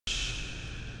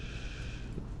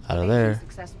Out of there.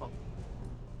 Successful.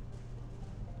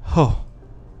 Oh.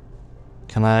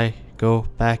 Can I go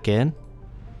back in?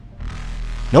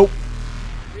 Nope.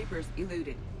 Reapers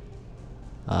eluded.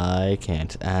 I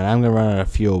can't. And I'm gonna run out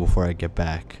of fuel before I get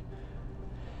back.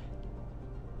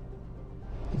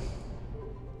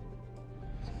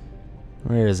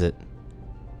 Where is it?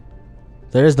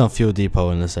 There is no fuel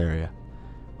depot in this area.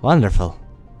 Wonderful.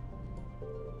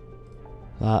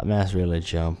 Lot mass relay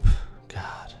jump.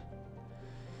 God.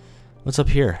 What's up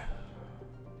here?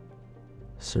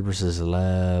 Services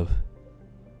lab.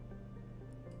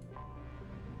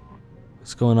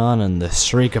 What's going on in the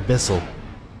Shriek Abyssal?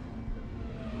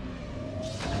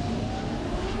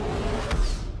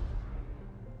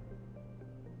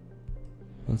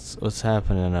 What's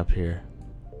happening up here?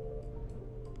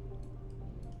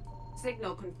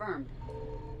 Signal confirmed.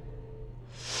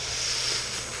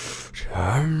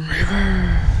 Time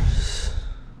Rivers.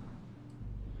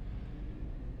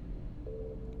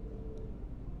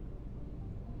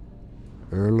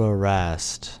 Earl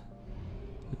Rast.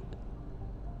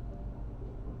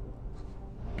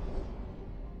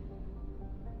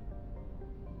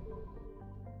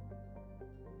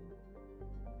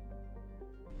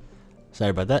 Sorry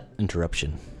about that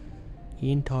interruption.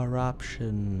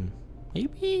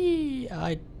 Maybe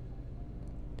I.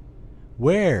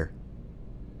 Where?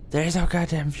 There's no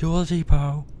goddamn fuel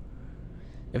depot.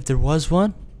 If there was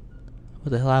one,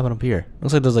 what the hell happened up here?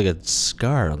 Looks like there's like a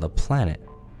scar on the planet.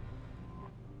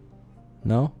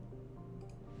 No?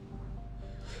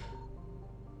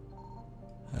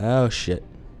 Oh shit.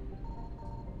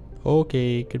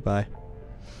 Okay, goodbye.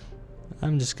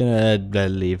 I'm just gonna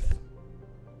leave.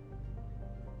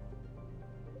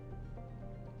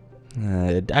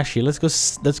 Actually,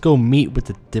 let's go meet with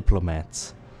the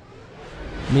diplomats.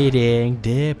 Meeting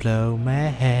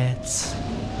diplomats.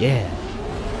 Yeah.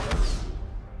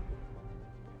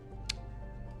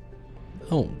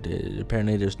 Oh,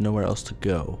 apparently there's nowhere else to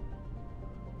go.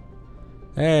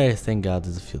 Hey, thank God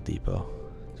there's a fuel depot.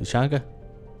 Tuchanka?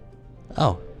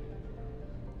 Oh.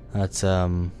 That's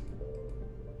there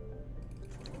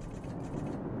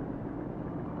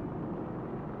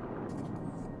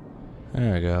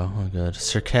we go. Oh good.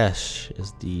 Sirkesh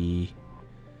is the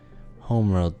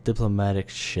Homeworld diplomatic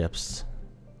ships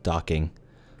docking.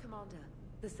 Commander,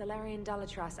 the Salarian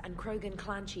Dalatras and Krogan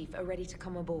clan chief are ready to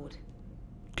come aboard.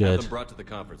 Have Good. them brought to the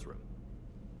conference room.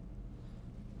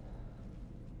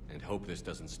 And hope this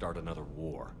doesn't start another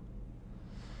war.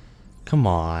 Come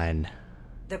on.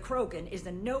 The Krogan is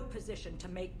in no position to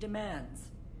make demands.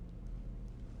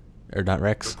 Or not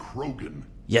Rex? The Krogan.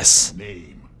 Yes.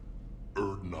 Name.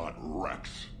 Erdnot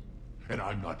Rex. And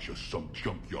I'm not just some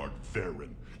junkyard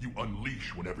Varen you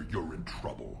unleash whenever you're in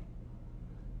trouble.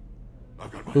 I've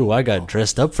got my Ooh, I got own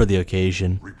dressed up for the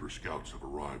occasion. Reaper scouts have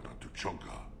arrived on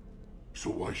Tuchanka.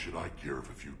 So why should I care if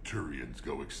a few Turians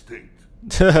go extinct?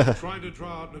 Trying to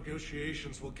draw out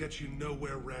negotiations will get you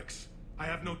nowhere, Rex. I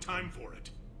have no time for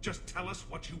it. Just tell us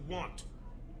what you want.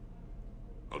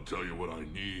 I'll tell you what I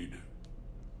need.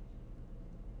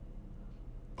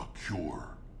 A cure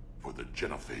for the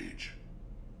genophage.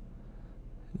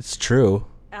 It's true.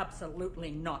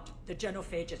 Absolutely not. The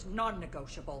genophage is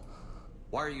non-negotiable.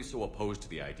 Why are you so opposed to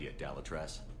the idea,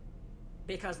 Dalatras?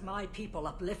 Because my people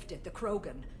uplifted the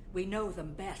Krogan. We know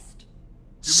them best.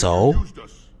 So? You used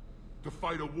us to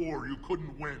fight a war you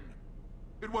couldn't win.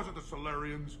 It wasn't the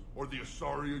Salarians, or the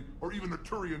Asari, or even the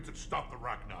Turians that stopped the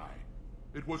Rachni.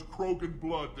 It was Krogan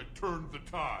blood that turned the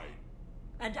tide.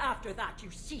 And after that,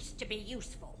 you ceased to be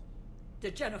useful.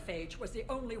 The genophage was the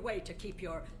only way to keep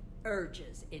your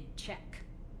urges in check.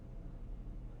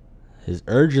 His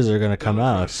urges are gonna come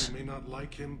out. You may not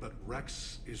like him, but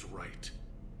Rex is right.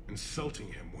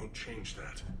 Insulting him won't change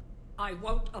that. I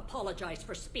won't apologize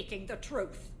for speaking the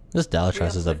truth. This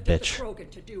Dalatras is a We uplifted bitch. the Krogan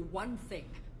to do one thing: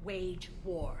 wage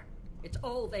war. It's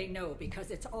all they know because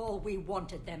it's all we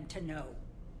wanted them to know.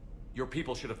 Your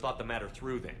people should have thought the matter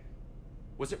through then.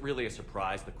 Was it really a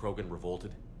surprise the Krogan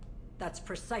revolted? That's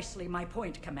precisely my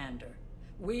point, Commander.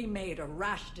 We made a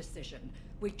rash decision.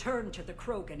 We turned to the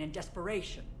Krogan in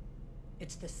desperation.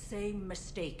 It's the same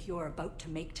mistake you're about to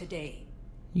make today.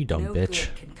 You dumb No bitch.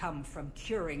 good can come from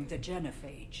curing the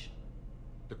genophage.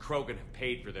 The Krogan have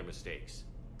paid for their mistakes.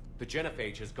 The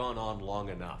genophage has gone on long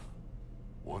enough.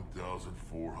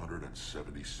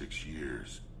 1,476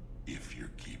 years, if you're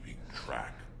keeping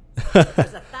track.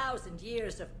 There's 1,000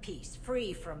 years of peace,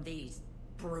 free from these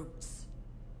brutes.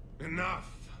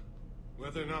 Enough.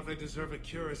 Whether or not they deserve a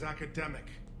cure is academic.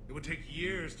 It would take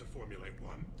years to formulate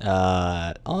one.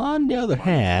 On the other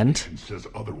hand, It says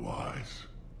otherwise.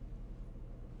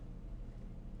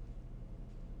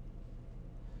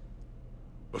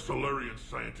 A Salarian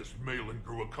scientist, Malin,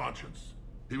 grew a conscience.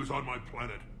 He was on my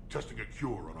planet, testing a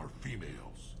cure on our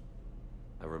females.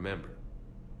 I remember.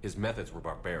 His methods were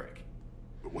barbaric.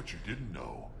 But what you didn't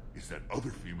know is that other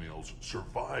females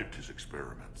survived his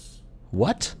experiments.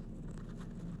 What?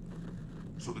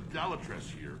 So the Dalatress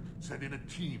here sent in a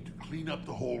team to clean up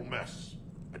the whole mess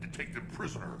and to take them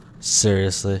prisoner.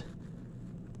 Seriously?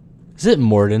 Is it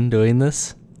Morden doing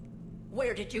this?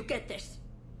 Where did you get this?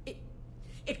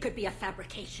 It could be a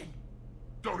fabrication.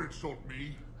 Don't insult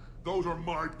me. Those are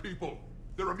my people.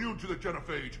 They're immune to the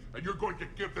genophage, and you're going to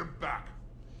give them back.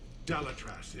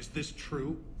 Dalatras, is this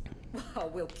true? How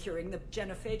will curing the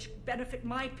genophage benefit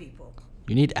my people?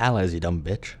 You need allies, you dumb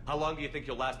bitch. How long do you think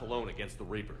you'll last alone against the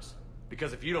Reapers?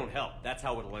 Because if you don't help, that's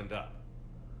how it'll end up.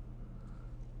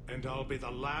 And I'll be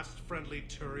the last friendly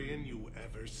Turian you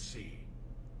ever see.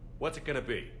 What's it gonna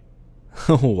be?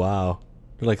 Oh, wow.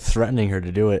 They're like threatening her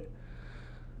to do it.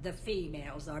 The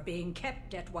females are being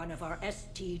kept at one of our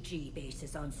STG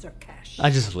bases on Surkash.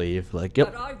 I just leave. Like,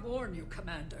 yep. But I warn you,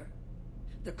 Commander.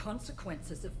 The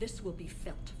consequences of this will be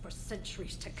felt for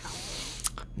centuries to come.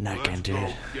 Not gonna do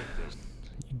it. Get this.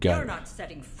 You got You're it. not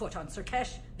setting foot on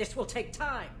Surkash. This will take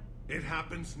time. It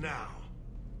happens now.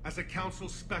 As a Council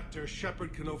Spectre,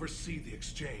 Shepard can oversee the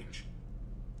exchange.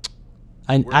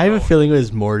 I have a feeling it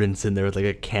was Morden sitting there with like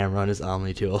a camera on his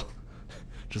Omni tool.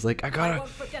 Just like, I I gotta won't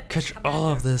forget catch this, all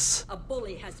of Commander. this. A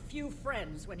bully has few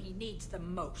friends when he needs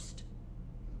them most.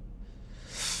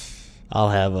 I'll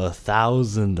have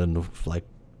 1,000 and like,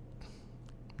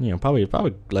 you know, probably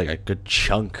like a good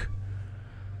chunk.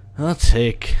 I'll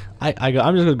take. I'm just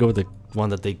gonna go with the one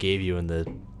that they gave you in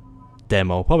the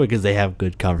demo, probably because they have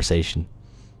good conversation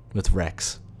with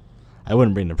Rex. I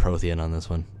wouldn't bring the Prothean on this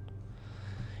one.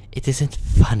 It isn't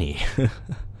funny.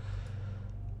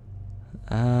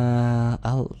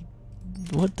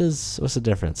 What's the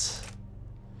difference?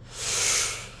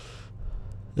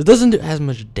 It doesn't do as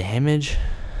much damage.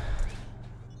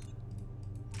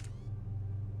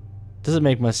 Doesn't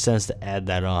make much sense to add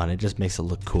that on. It just makes it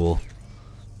look cool.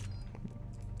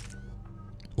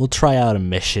 We'll try out a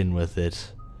mission with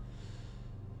it.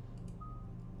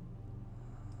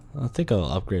 I think I'll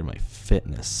upgrade my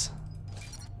fitness.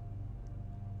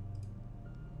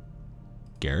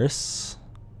 Garrus?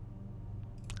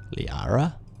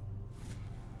 Liara?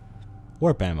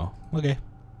 Warp ammo. Okay.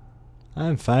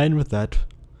 I'm fine with that.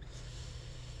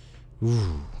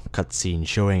 Ooh, cutscene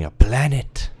showing a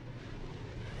planet.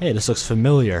 Hey, this looks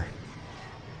familiar.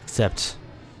 Except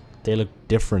they look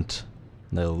different.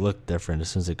 They'll look different as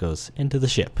soon as it goes into the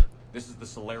ship. This is the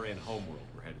Salarian Homeworld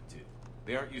we're headed to.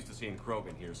 They aren't used to seeing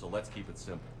Krogan here, so let's keep it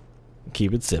simple.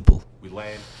 Keep it simple. We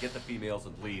land, get the females,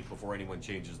 and leave before anyone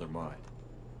changes their mind.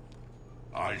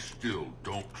 I still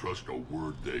don't trust a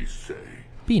word they say.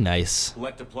 Be nice.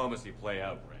 Let diplomacy play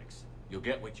out, Rex. You'll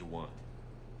get what you want.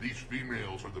 These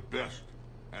females are the best,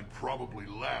 and probably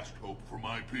last hope for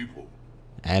my people.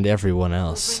 And everyone We'll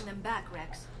else. bring them back,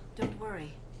 Rex. Don't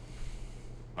worry.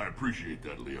 I appreciate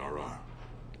that, Liara.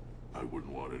 I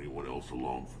wouldn't want anyone else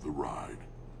along for the ride.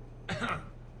 I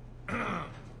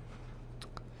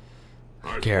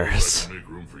Garrus. suppose I can make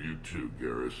room for you too,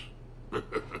 Garrus.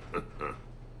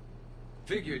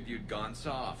 Figured you'd gone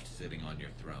soft sitting on your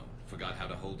throne. Forgot how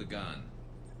to hold a gun.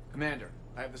 Commander,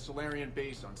 I have the Salarian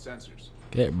base on sensors.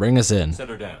 Okay, bring us in. Set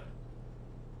her down.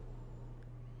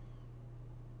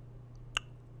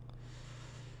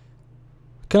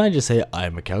 Can I just say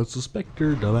I'm a Council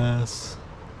Spectre, dumbass?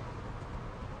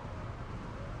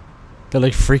 They're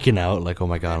like freaking out, like, oh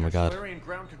my god, oh my god. Salarian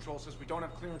ground control says we don't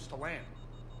have clearance to land.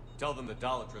 Tell them the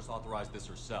Dalatress authorized this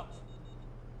herself.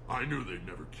 I knew they'd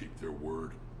never keep their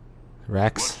word.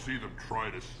 Rex? Let's see them try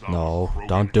to stop No, Krogan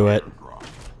don't do it. airdrop.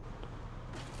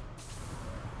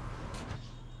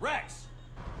 Rex!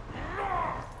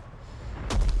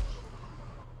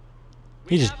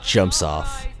 He just jumps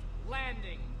off.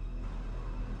 Landing.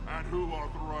 And who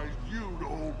authorized you to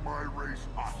hold my race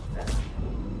hostage?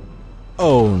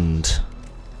 Owned.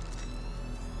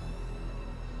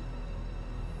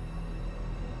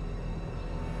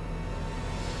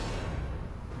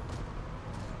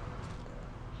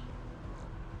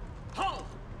 Hold!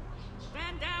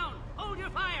 Stand down! Hold your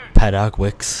fire! Paddock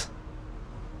Wicks.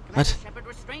 What? Shepard,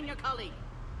 restrain your colleague.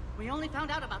 We only found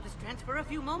out about this transfer a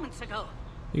few moments ago.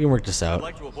 You can work this I'd out.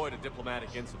 like to avoid a diplomatic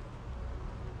incident,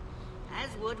 As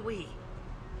would we.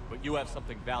 but you have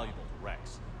something valuable to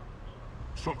Rex.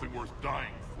 Something worth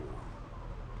dying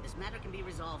for. This matter can be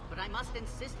resolved, but I must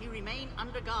insist he remain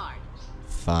under guard.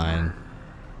 Fine.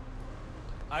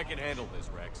 I can handle this,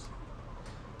 Rex.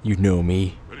 You know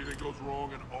me. Anything goes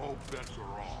wrong, and all bets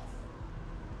are off.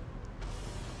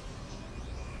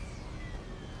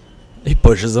 He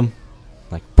pushes him.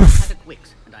 Like, At poof. a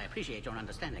Quicks, and I appreciate your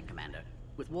understanding, Commander.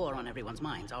 With war on everyone's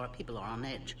minds, our people are on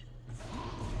edge.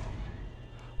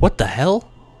 What the hell?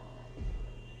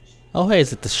 Oh, hey,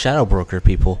 is it the Shadow Broker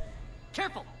people?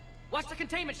 Careful! Watch the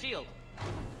containment shield!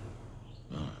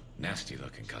 Oh, nasty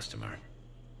looking customer.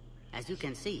 As you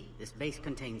can see, this base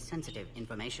contains sensitive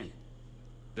information.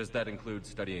 Does that include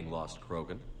studying lost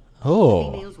Krogan?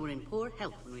 Oh. Females were in poor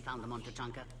health when we found them on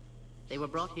Tachanka. They were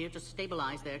brought here to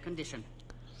stabilize their condition.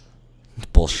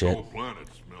 Bullshit. The whole planet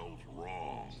smells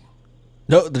wrong.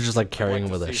 No, they're just like carrying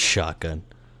him I'd like with to a see shotgun.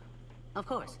 Of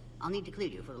course, I'll need to clear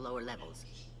you for the lower levels.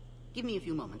 Give me a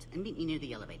few moments and meet me near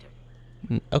the elevator.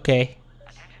 Okay.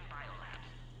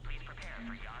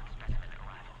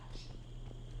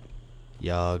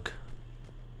 Yog.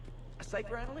 A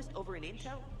cipher analyst over in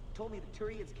Intel told me the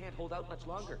Turians can't hold out much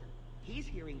longer. He's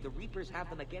hearing the Reapers have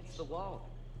them against the wall.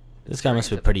 This guy must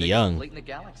be pretty young. In the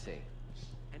galaxy.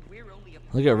 And we're only a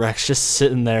Look at Rex just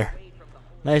sitting there.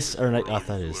 Nice, or I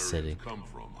thought he was sitting. Come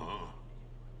from, huh?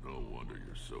 No wonder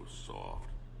you're so soft.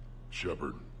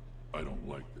 Shepard, I don't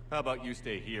like it. How about you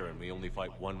stay here and we only fight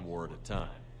one war at a time?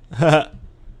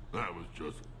 That was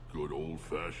just good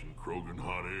old-fashioned Krogan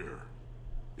hot air.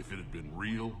 If it had been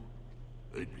real,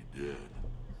 they'd be dead.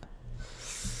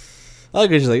 I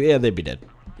was like, yeah, they'd be dead.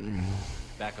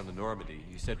 Back on the Normandy,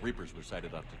 you said Reapers were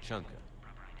sighted off Tachanka.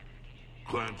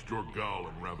 Clans Jorgal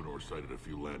and Ravenor sighted a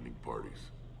few landing parties.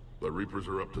 The Reapers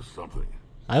are up to something.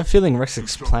 I have a feeling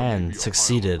Rex's Something may plan be a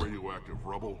succeeded. pile of radioactive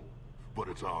rubble, but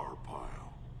it's our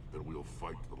pile, and we'll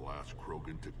fight to the last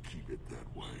Krogan to keep it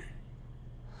that way.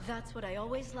 That's what I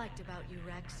always liked about you,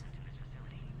 Rex.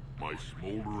 My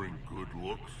smoldering good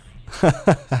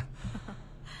looks?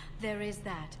 There is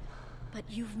that. But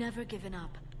you've never given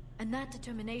up. And that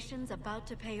determination's about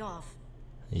to pay off.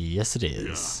 Yes, it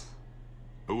is.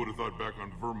 I would have thought back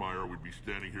on Vermeer we'd be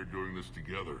standing here doing this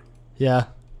together. Yeah.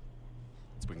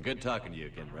 It's been good talking to you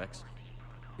again, Rex.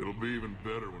 It'll be even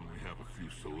better when we have a few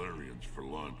Salarians for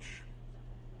lunch.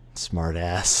 Smart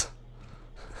ass.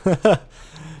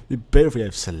 Be better if we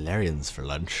have Salarians for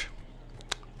lunch.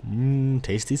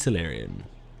 Tasty Salarian.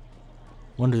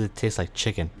 Wonder if it tastes like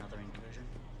chicken. Another incursion?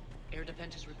 Air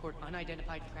defenses report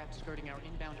unidentified craft skirting our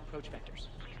inbound approach vectors.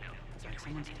 It's like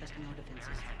someone's testing our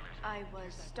defenses. I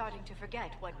was starting to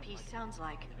forget what peace sounds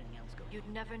like. Everything else goes. You'd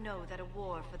never know that a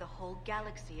war for the whole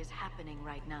galaxy is happening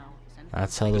right now.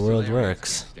 That's how the world Salarians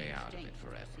works. can't stay out of it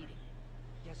forever.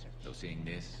 Yes, sir. Though seeing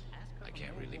this, I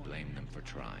can't really blame them for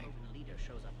trying. Leader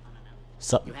shows up unannounced.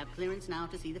 So, You have clearance now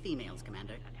to see the females,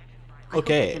 Commander. I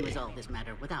Okay. hope we can resolve this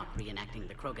matter without reenacting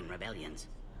the Krogan rebellions.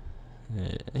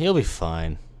 he'll be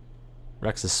fine.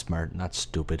 Rex is smart, not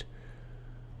stupid.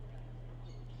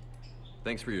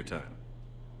 Thanks for your time.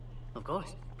 Of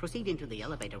course. Proceed into the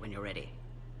elevator when you're ready.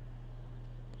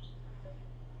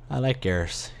 I like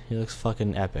Garrus. He looks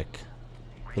fucking epic.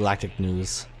 Galactic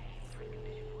news.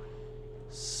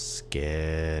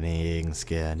 Scanning,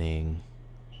 scanning.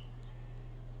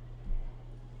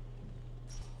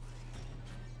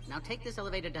 Now take this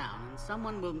elevator down, and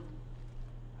someone will...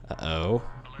 Uh-oh.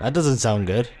 That doesn't sound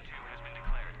good.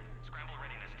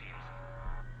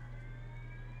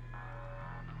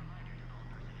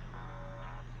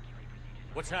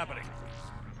 What's happening?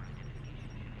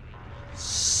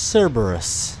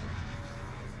 Cerberus.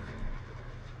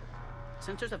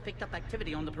 Sensors have picked up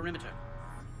activity on the perimeter.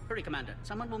 Hurry, Commander.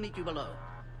 Someone will meet you below.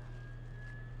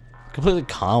 Completely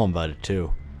calm about it,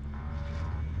 too.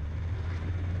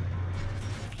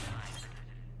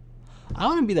 I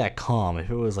wouldn't be that calm if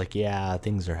it was like, yeah,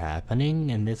 things are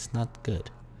happening and it's not good.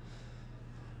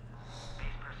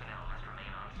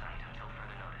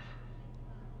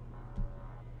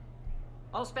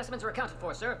 All specimens are accounted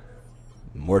for, sir.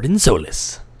 Morden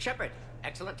Solis. Shepard,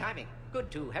 excellent timing. Good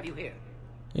to have you here.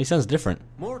 He sounds different.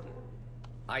 Morden.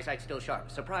 Eyesight still sharp.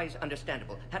 Surprise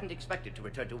understandable. Hadn't expected to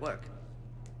return to work.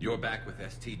 You're back with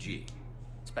STG.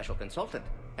 Special consultant.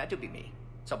 Had to be me.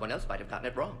 Someone else might have gotten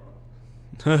it wrong.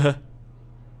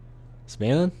 Is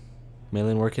Malin?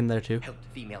 Malin working there too? Helped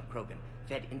female Krogan.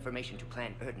 Fed information to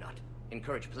Clan Erdnot.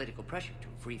 Encouraged political pressure to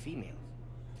free females.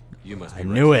 You must I be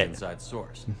knew Rex's it. inside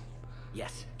source.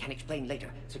 Yes, can explain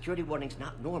later. Security warnings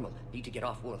not normal. Need to get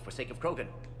off-world for sake of Krogan.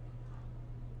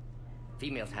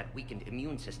 Females had weakened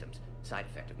immune systems. Side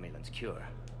effect of Malin's cure.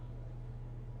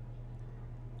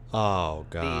 Oh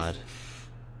god. These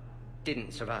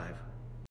didn't survive.